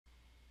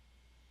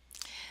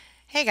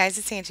Hey guys,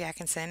 it's Angie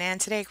Atkinson, and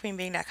today at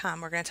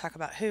queenbeing.com we're going to talk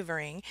about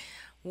hoovering,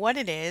 what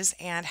it is,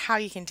 and how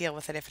you can deal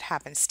with it if it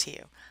happens to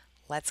you.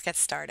 Let's get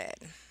started.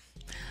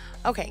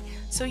 Okay,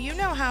 so you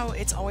know how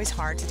it's always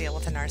hard to deal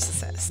with a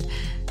narcissist,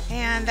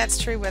 and that's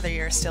true whether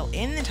you're still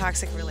in the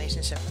toxic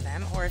relationship with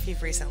them or if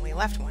you've recently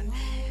left one.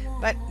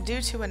 But due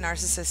to a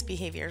narcissist's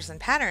behaviors and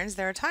patterns,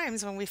 there are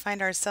times when we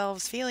find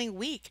ourselves feeling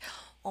weak,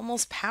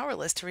 almost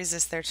powerless to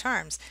resist their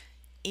charms,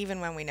 even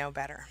when we know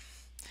better.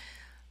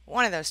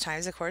 One of those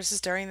times, of course,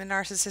 is during the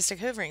narcissistic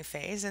hoovering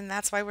phase, and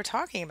that's why we're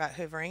talking about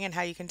hoovering and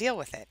how you can deal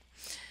with it.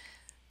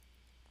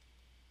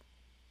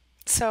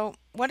 So,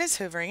 what is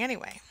hoovering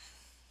anyway?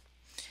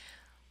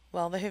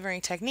 Well, the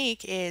hoovering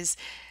technique is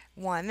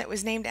one that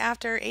was named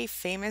after a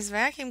famous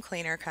vacuum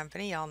cleaner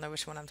company. Y'all know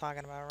which one I'm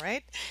talking about,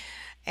 right?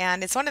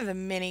 And it's one of the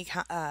many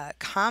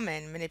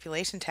common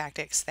manipulation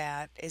tactics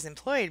that is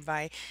employed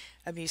by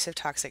abusive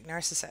toxic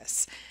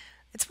narcissists.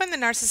 It's when the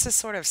narcissist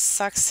sort of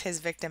sucks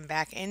his victim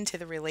back into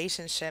the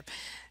relationship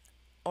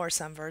or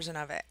some version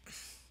of it.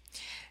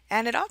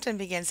 And it often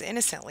begins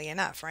innocently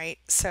enough, right?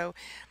 So,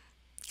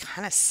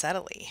 kind of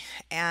subtly.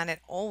 And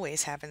it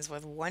always happens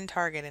with one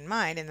target in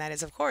mind, and that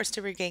is, of course,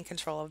 to regain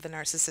control of the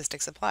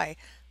narcissistic supply.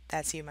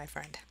 That's you, my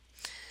friend.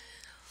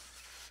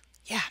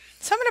 Yeah.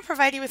 So, I'm going to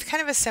provide you with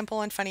kind of a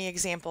simple and funny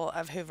example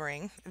of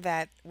hoovering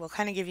that will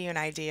kind of give you an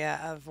idea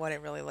of what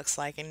it really looks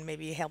like and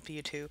maybe help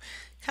you to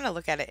kind of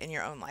look at it in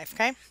your own life,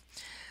 okay?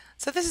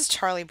 So, this is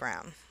Charlie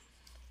Brown.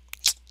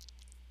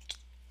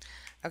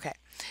 Okay.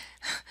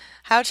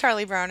 How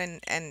Charlie Brown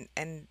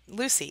and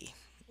Lucy,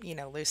 you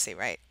know Lucy,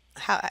 right?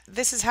 How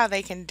this is how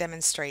they can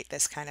demonstrate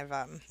this kind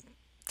of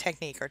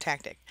technique or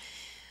tactic.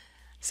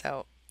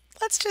 So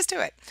let's just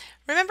do it.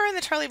 Remember in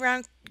the Charlie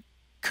Brown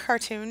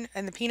cartoon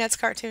and the Peanuts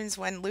cartoons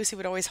when Lucy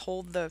would always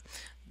hold the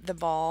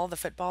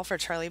football for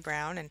Charlie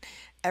Brown, and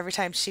every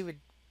time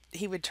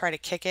he would try to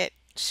kick it,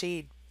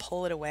 she'd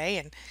pull it away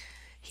and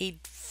he'd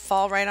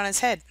fall right on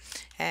his head.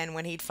 And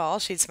when he'd fall,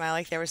 she'd smile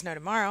like there was no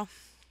tomorrow,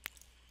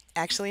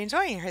 actually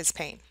enjoying his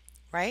pain,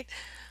 right?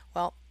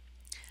 Well,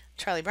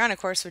 Charlie Brown, of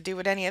course, would do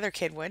what any other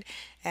kid would,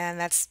 and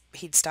that's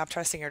he'd stop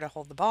trusting her to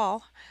hold the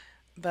ball.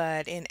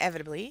 But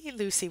inevitably,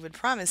 Lucy would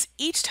promise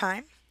each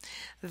time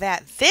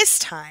that this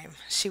time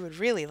she would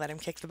really let him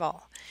kick the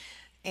ball.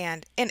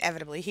 And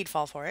inevitably, he'd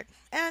fall for it.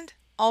 And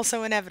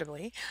also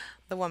inevitably,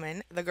 the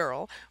woman, the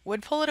girl,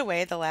 would pull it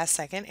away at the last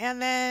second,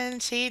 and then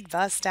she'd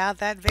bust out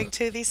that big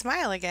toothy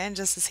smile again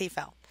just as he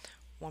fell.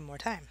 One more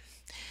time.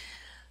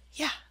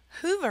 Yeah,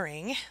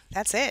 hoovering,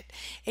 that's it.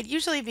 It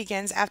usually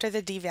begins after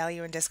the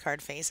devalue and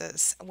discard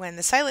phases, when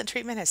the silent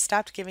treatment has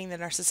stopped giving the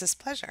narcissist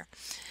pleasure.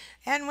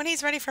 And when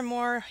he's ready for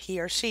more,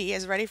 he or she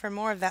is ready for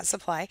more of that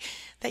supply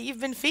that you've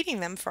been feeding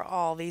them for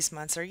all these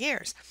months or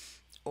years.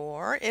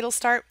 Or it'll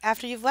start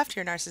after you've left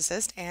your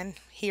narcissist and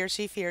he or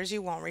she fears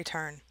you won't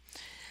return.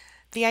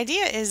 The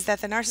idea is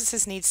that the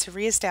narcissist needs to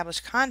reestablish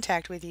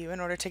contact with you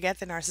in order to get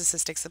the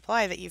narcissistic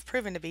supply that you've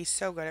proven to be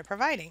so good at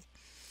providing.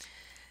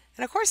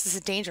 And of course, it's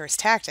a dangerous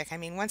tactic. I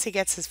mean, once he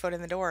gets his foot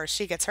in the door or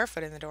she gets her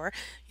foot in the door,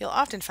 you'll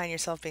often find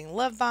yourself being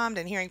love bombed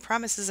and hearing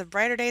promises of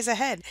brighter days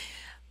ahead.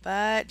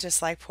 But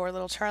just like poor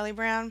little Charlie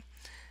Brown,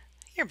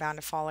 you're bound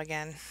to fall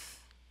again.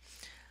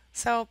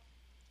 So,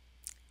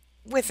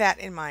 with that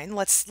in mind,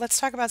 let's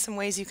talk about some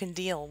ways you can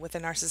deal with a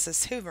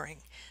narcissist hoovering.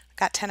 I've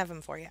got 10 of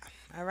them for you.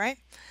 All right?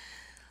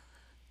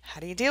 How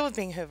do you deal with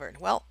being hoovered?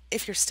 Well,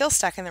 if you're still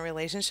stuck in the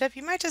relationship,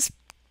 you might just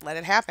let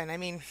it happen. I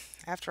mean,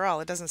 after all,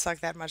 it doesn't suck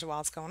that much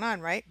while it's going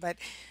on, right? But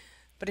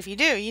if you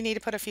do, you need to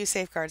put a few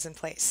safeguards in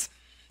place.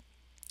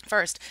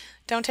 First,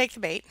 don't take the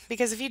bait,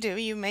 because if you do,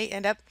 you may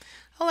end up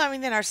allowing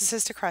the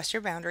narcissist to cross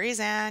your boundaries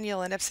and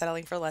you'll end up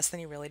settling for less than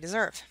you really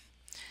deserve.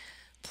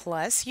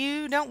 Plus,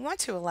 you don't want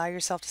to allow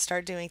yourself to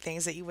start doing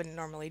things that you wouldn't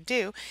normally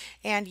do,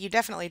 and you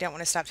definitely don't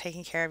want to stop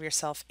taking care of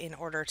yourself in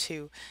order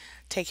to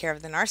take care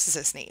of the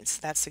narcissist's needs.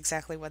 That's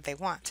exactly what they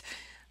want.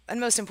 And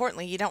most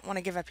importantly, you don't want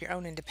to give up your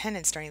own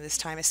independence during this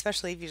time,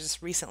 especially if you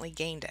just recently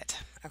gained it.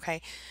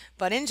 Okay?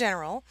 But in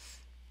general,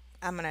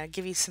 I'm going to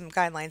give you some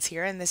guidelines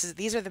here, and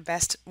these are the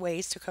best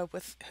ways to cope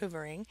with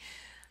hoovering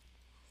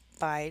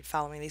by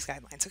following these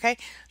guidelines. Okay?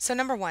 So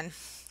number one,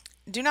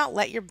 do not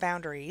let your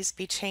boundaries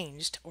be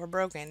changed or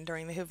broken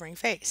during the hoovering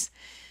phase.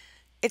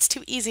 It's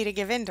too easy to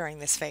give in during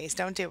this phase.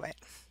 Don't do it.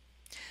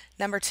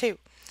 Number two,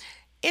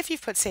 if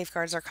you've put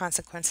safeguards or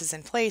consequences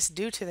in place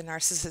due to the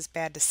narcissist's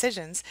bad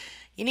decisions,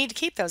 you need to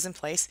keep those in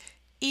place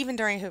even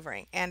during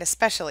hoovering, and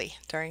especially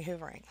during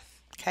hoovering.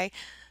 Okay?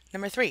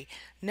 Number three,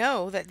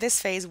 know that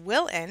this phase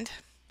will end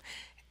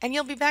and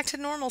you'll be back to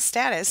normal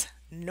status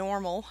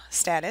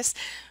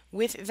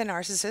with the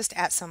narcissist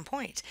at some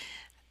point.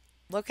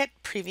 Look at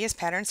previous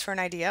patterns for an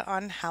idea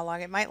on how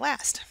long it might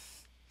last.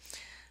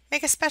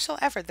 Make a special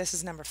effort, this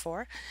is number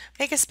four.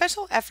 Make a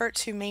special effort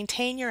to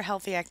maintain your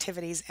healthy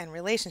activities and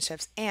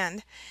relationships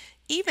and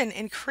even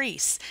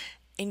increase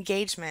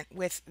engagement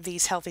with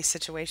these healthy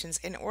situations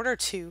in order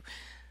to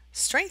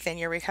strengthen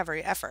your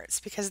recovery efforts,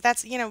 because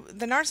that's,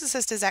 the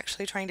narcissist is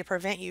actually trying to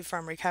prevent you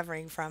from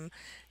recovering from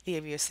the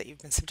abuse that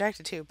you've been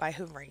subjected to by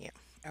hoovering you.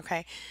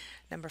 Okay.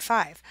 Number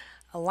five,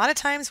 A lot of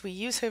times we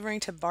use hoovering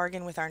to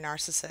bargain with our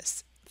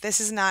narcissists. This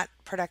is not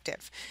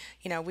productive.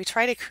 We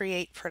try to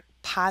create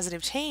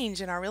positive change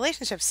in our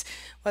relationships,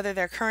 whether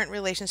they're current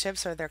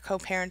relationships or they're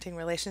co-parenting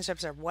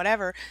relationships or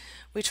whatever.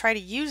 We try to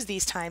use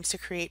these times to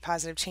create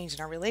positive change in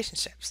our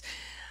relationships.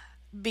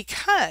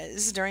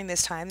 Because during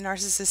this time,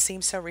 narcissists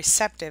seem so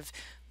receptive,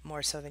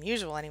 more so than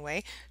usual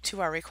anyway,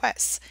 to our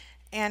requests.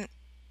 And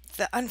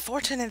the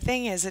unfortunate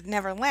thing is it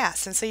never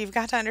lasts. And so you've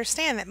got to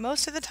understand that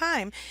most of the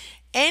time,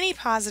 any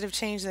positive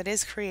change that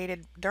is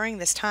created during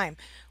this time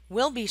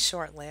will be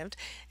short lived.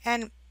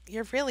 And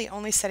you're really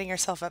only setting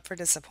yourself up for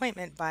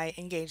disappointment by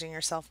engaging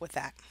yourself with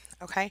that.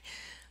 Okay?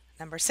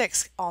 Number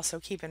 6, also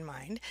keep in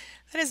mind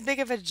that as big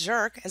of a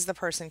jerk as the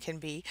person can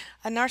be,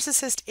 a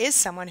narcissist is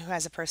someone who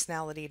has a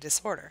personality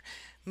disorder.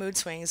 Mood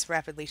swings,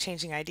 rapidly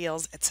changing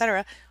ideals,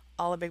 etc.,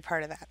 all a big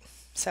part of that.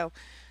 So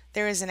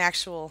there is an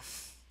actual,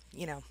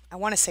 I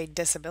want to say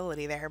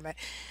disability there, but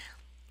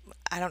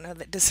I don't know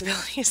that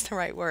disability is the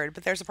right word,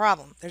 but there's a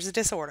problem. There's a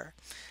disorder.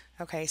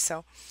 Okay,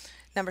 so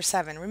number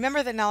 7,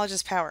 remember that knowledge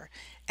is power.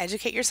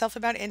 Educate yourself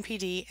about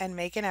NPD and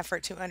make an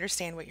effort to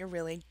understand what you're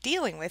really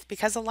dealing with,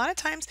 because a lot of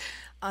times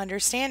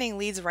understanding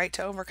leads right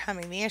to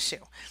overcoming the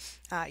issue.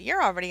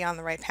 You're already on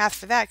the right path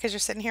for that because you're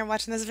sitting here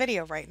watching this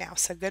video right now,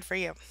 so good for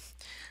you.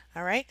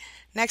 All right,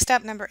 next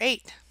up, number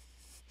 8.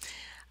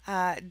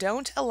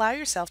 Don't allow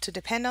yourself to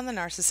depend on the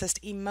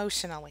narcissist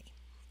emotionally,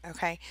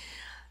 okay?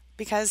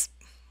 Because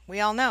we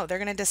all know they're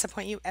going to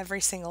disappoint you every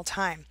single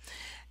time.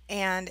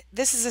 And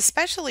this is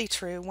especially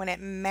true when it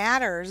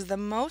matters the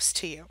most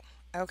to you,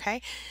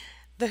 okay?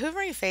 The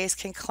hoovering phase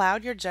can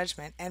cloud your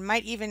judgment and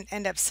might even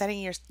end up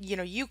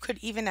you could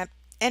even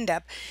end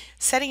up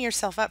setting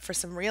yourself up for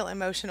some real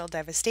emotional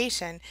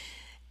devastation,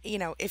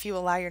 if you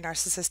allow your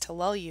narcissist to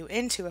lull you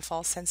into a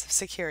false sense of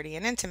security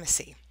and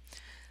intimacy.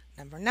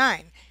 Number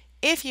 9,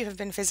 if you have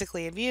been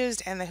physically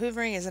abused and the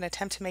hoovering is an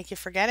attempt to make you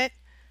forget it,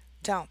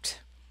 don't.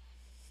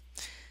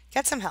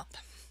 Get some help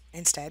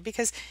instead,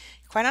 because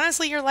quite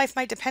honestly, your life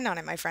might depend on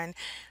it, my friend.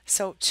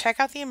 So check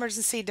out the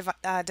emergency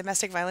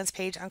domestic violence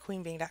page on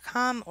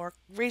queenbeing.com or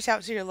reach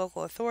out to your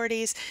local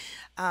authorities.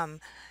 Do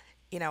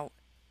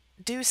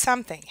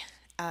something.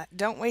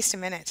 Don't waste a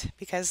minute,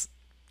 because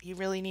you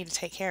really need to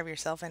take care of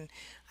yourself. And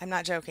I'm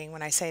not joking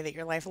when I say that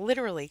your life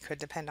literally could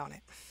depend on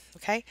it.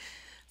 Okay?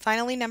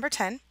 Finally, number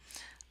 10.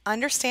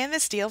 Understand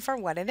this deal for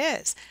what it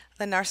is.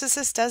 The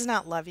narcissist does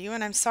not love you,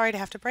 and I'm sorry to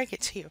have to break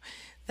it to you.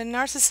 The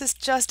narcissist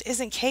just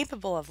isn't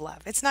capable of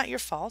love. It's not your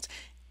fault.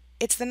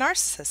 It's the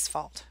narcissist's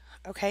fault.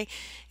 Okay?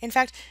 In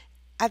fact,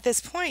 at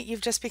this point,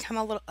 you've just become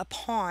a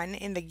pawn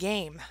in the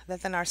game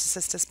that the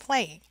narcissist is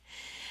playing.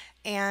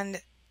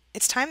 And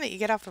it's time that you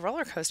get off the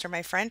roller coaster,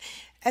 my friend,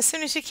 as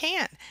soon as you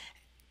can.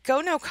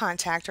 Go no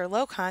contact or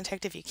low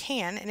contact if you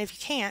can, and if you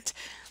can't,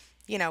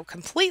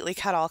 completely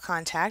cut all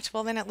contact,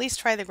 well, then at least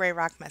try the gray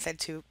rock method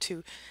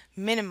to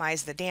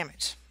minimize the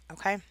damage,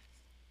 okay?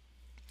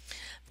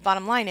 The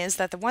bottom line is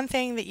that the one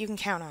thing that you can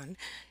count on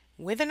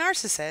with a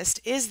narcissist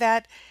is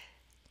that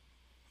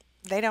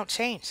they don't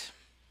change.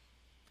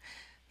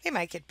 They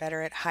might get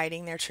better at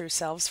hiding their true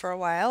selves for a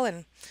while,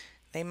 and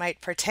they might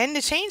pretend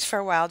to change for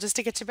a while just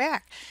to get you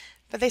back,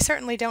 but they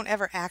certainly don't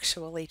ever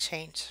actually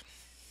change.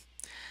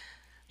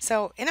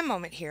 So in a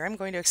moment here, I'm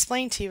going to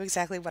explain to you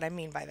exactly what I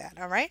mean by that,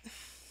 all right?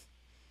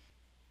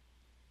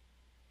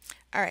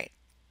 All right,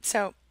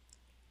 so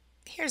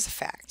here's a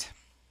fact.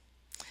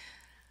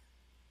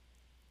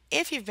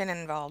 If you've been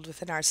involved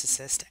with a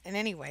narcissist in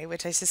any way,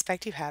 which I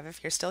suspect you have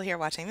if you're still here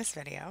watching this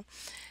video,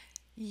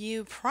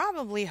 you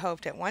probably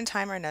hoped at one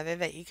time or another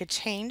that you could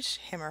change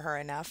him or her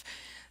enough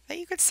that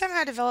you could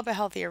somehow develop a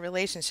healthier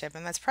relationship,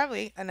 and that's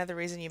probably another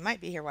reason you might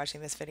be here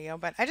watching this video,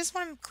 but I just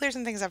want to clear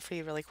some things up for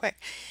you really quick.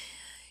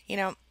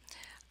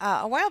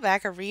 A while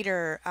back, a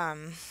reader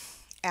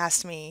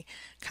asked me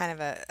kind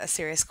of a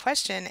serious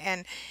question,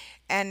 and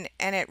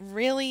it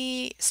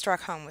really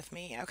struck home with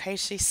me. Okay,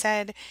 she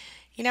said,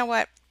 you know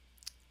what?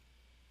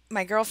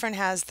 My girlfriend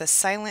has the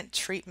silent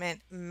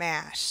treatment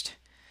mashed,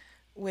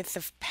 with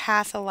the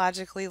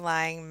pathologically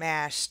lying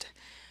mashed,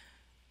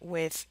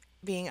 with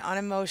being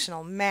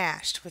unemotional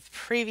mashed, with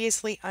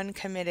previously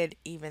uncommitted,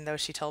 even though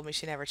she told me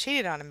she never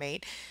cheated on a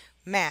mate,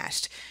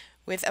 mashed,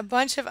 with a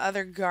bunch of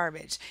other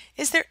garbage.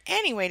 Is there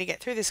any way to get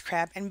through this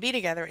crap and be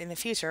together in the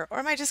future, or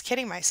am I just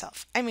kidding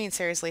myself? I mean,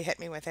 seriously, hit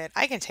me with it.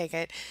 I can take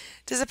it.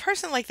 Does a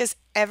person like this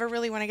ever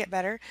really want to get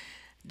better?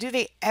 Do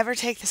they ever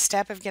take the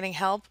step of getting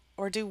help,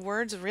 or do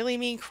words really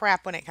mean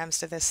crap when it comes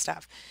to this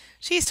stuff?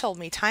 She's told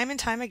me time and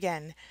time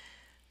again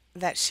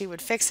that she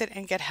would fix it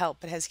and get help,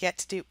 but has yet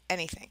to do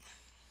anything.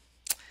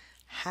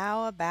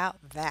 How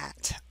about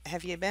that?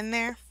 Have you been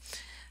there?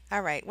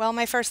 All right. Well,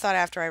 my first thought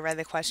after I read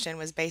the question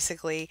was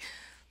basically,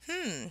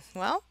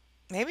 well,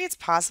 maybe it's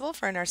possible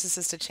for a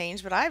narcissist to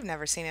change, but I've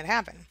never seen it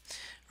happen,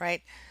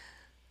 right?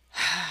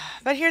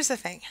 But here's the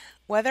thing.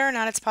 Whether or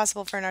not it's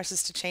possible for a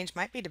narcissist to change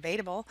might be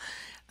debatable.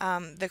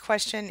 The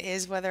question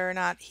is whether or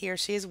not he or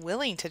she is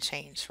willing to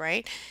change,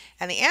 right?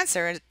 And the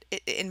answer,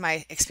 in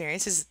my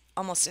experience, is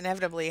almost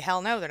inevitably,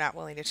 hell no, they're not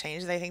willing to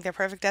change. They think they're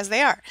perfect as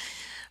they are.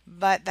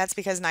 But that's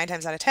because 9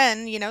 times out of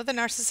 10, the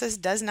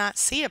narcissist does not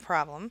see a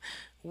problem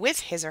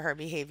with his or her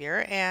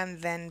behavior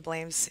and then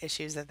blames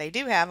issues that they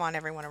do have on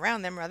everyone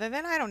around them rather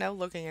than, I don't know,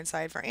 looking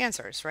inside for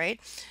answers, right?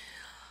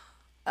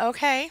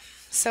 Okay,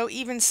 so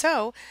even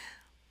so,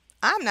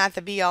 I'm not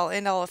the be all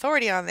end all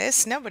authority on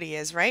this. Nobody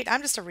is, right?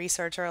 I'm just a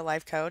researcher, a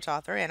life coach,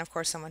 author, and of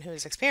course, someone who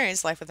has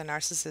experienced life with a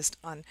narcissist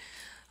on,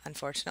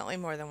 unfortunately,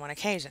 more than one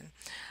occasion.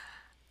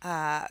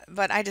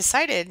 But I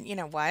decided, you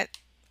know what?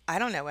 I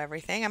don't know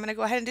everything. I'm going to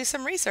go ahead and do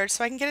some research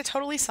so I can get a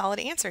totally solid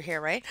answer here,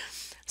 right?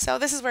 So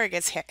this is where it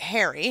gets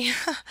hairy,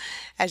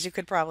 as you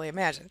could probably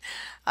imagine.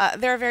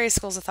 There are various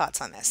schools of thoughts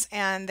on this,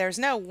 and there's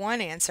no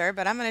one answer,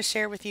 but I'm going to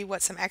share with you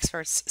what some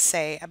experts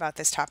say about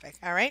this topic,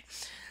 all right?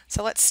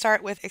 So let's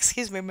start with,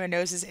 excuse me, my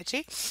nose is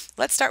itchy.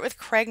 Let's start with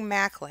Craig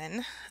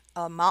Macklin,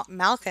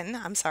 Malkin,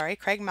 I'm sorry,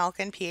 Craig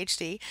Malkin,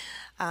 PhD,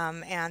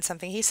 and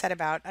something he said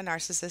about a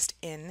narcissist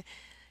in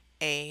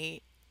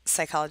a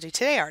Psychology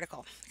Today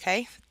article.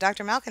 Okay,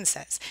 Dr. Malkin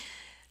says,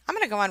 I'm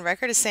going to go on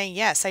record as saying,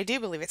 yes, I do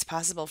believe it's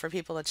possible for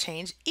people to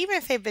change, even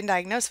if they've been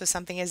diagnosed with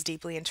something as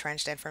deeply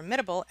entrenched and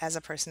formidable as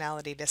a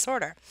personality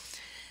disorder.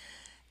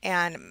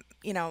 And,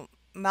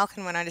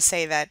 Malkin went on to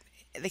say that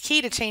the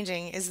key to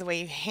changing is the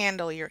way you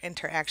handle your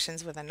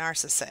interactions with a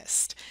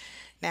narcissist.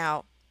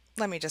 Now,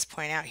 let me just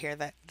point out here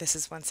that this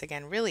is once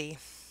again really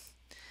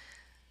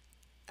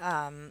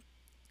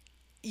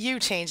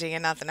you changing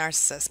and not the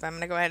narcissist. But I'm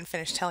going to go ahead and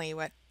finish telling you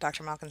what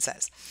Dr. Malkin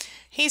says.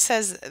 He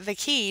says the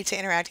key to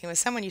interacting with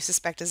someone you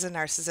suspect is a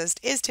narcissist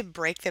is to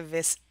break the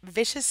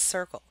vicious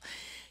circle.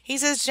 He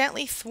says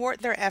gently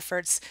thwart their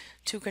efforts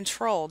to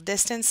control,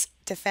 distance,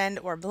 defend,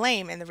 or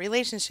blame in the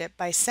relationship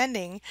by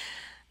sending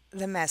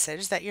the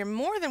message that you're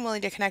more than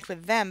willing to connect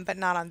with them, but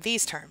not on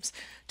these terms.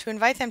 To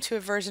invite them to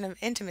a version of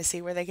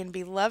intimacy where they can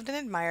be loved and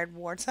admired,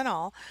 warts and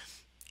all,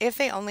 if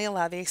they only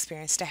allow the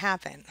experience to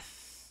happen.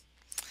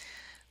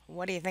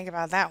 What do you think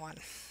about that one?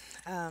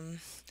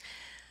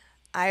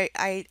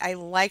 I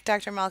like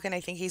Dr. Malkin.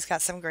 I think he's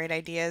got some great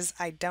ideas.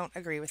 I don't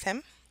agree with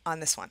him on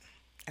this one.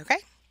 Okay,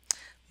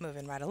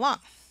 moving right along.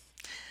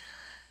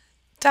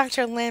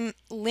 Dr. Lynn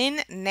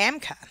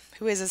Namka,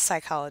 who is a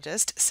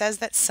psychologist, says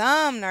that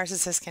some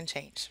narcissists can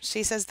change.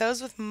 She says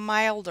those with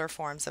milder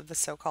forms of the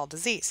so-called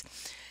disease.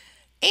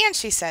 And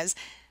she says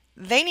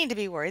they need to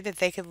be worried that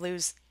they could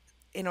lose,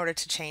 in order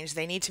to change,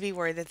 they need to be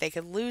worried that they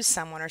could lose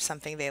someone or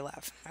something they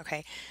love.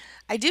 Okay.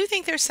 I do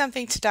think there's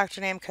something to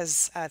Dr.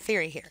 Namka's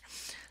theory here.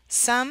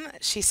 Some,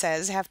 she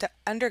says, have to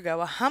undergo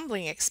a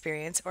humbling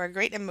experience or a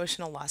great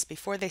emotional loss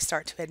before they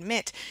start to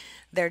admit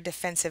their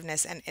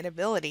defensiveness and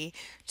inability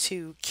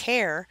to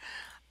care,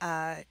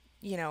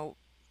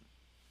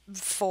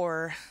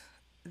 for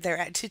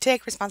to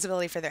take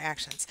responsibility for their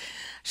actions.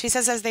 She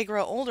says as they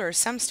grow older,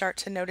 some start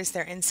to notice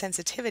their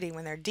insensitivity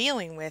when they're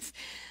dealing with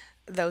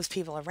those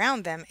people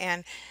around them,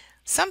 and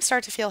some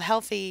start to feel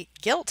healthy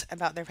guilt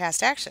about their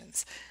past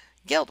actions.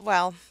 Guilt,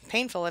 while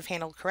painful if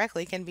handled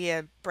correctly, can be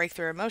a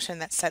breakthrough emotion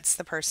that sets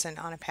the person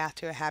on a path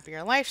to a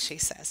happier life, she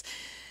says.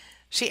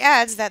 She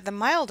adds that the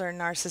milder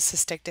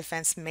narcissistic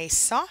defense may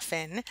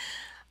soften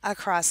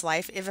across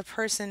life if a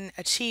person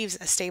achieves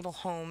a stable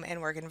home and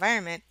work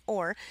environment,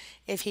 or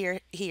if he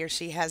or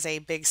she has a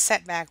big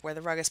setback where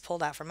the rug is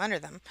pulled out from under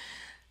them,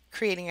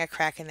 creating a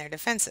crack in their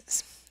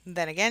defenses.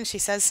 Then again, she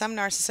says some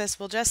narcissists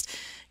will just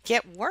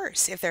get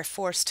worse if they're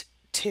forced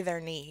to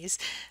their knees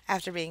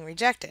after being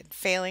rejected,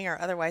 failing, or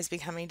otherwise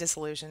becoming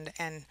disillusioned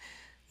and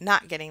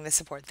not getting the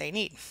support they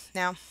need.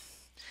 Now,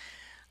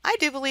 I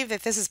do believe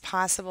that this is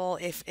possible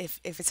if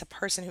it's a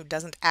person who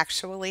doesn't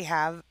actually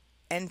have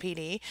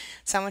NPD,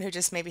 someone who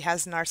just maybe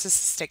has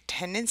narcissistic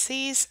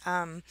tendencies.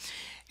 And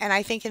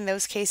I think in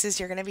those cases,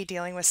 you're going to be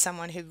dealing with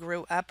someone who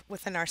grew up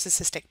with a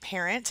narcissistic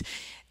parent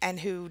and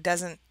who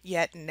doesn't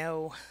yet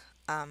know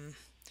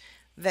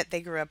that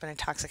they grew up in a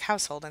toxic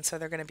household, and so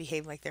they're going to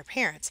behave like their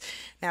parents.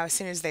 Now, as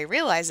soon as they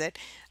realize it,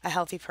 a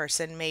healthy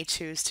person may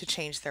choose to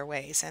change their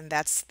ways, and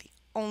that's the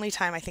only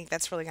time I think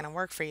that's really going to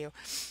work for you.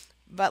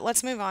 But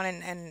let's move on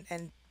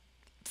and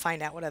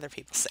find out what other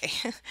people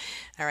say.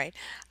 All right.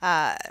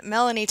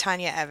 Melanie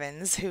Tanya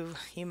Evans, who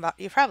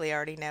you probably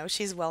already know,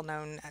 she's a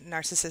well-known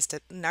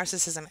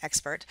narcissism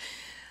expert.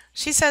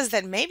 She says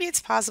that maybe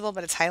it's possible,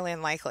 but it's highly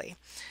unlikely.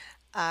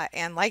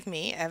 And like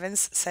me,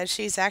 Evans says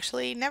she's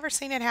actually never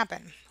seen it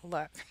happen.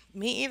 Look,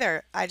 me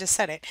either. I just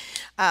said it.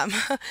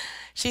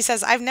 She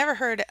says, I've never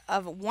heard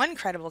of one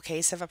credible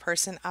case of a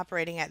person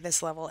operating at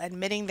this level,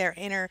 admitting their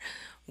inner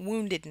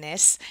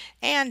woundedness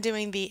and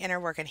doing the inner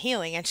work and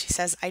healing. And she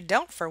says, I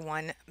don't for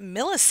 1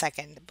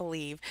 millisecond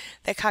believe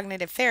that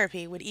cognitive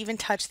therapy would even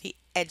touch the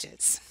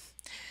edges.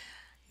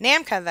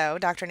 Namka, though,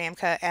 Dr.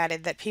 Namka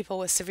added that people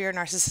with severe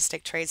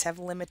narcissistic traits have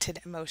limited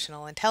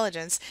emotional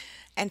intelligence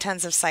and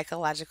tons of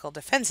psychological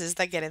defenses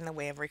that get in the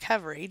way of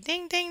recovery.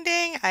 Ding, ding,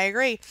 ding. I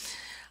agree.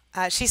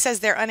 She says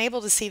they're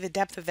unable to see the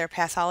depth of their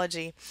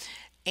pathology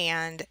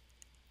and,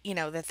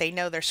 that they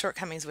know their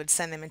shortcomings would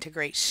send them into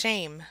great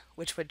shame,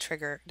 which would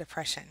trigger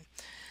depression.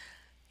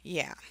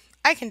 Yeah,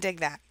 I can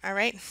dig that. All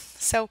right.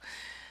 So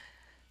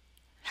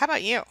How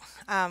about you?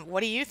 What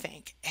do you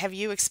think? Have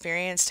you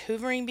experienced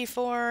hoovering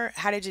before?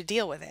 How did you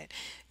deal with it?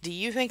 Do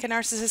you think a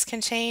narcissist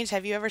can change?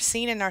 Have you ever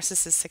seen a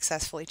narcissist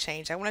successfully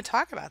change? I want to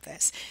talk about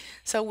this.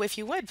 So, if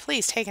you would,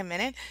 please take a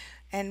minute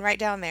and write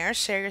down there,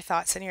 share your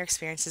thoughts and your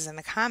experiences in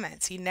the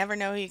comments. You never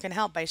know who you can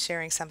help by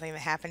sharing something that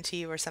happened to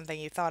you or something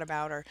you thought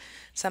about or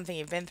something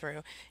you've been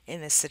through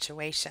in this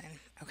situation.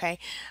 Okay.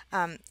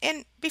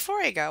 And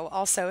before I go,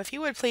 also, if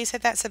you would please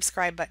hit that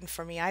subscribe button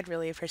for me, I'd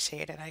really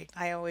appreciate it.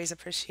 I always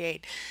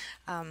appreciate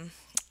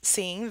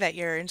seeing that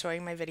you're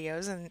enjoying my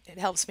videos, and it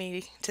helps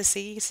me to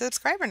see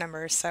subscriber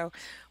numbers. So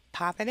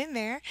pop it in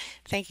there.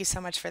 Thank you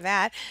so much for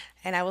that.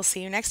 And I will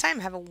see you next time.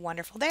 Have a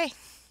wonderful day.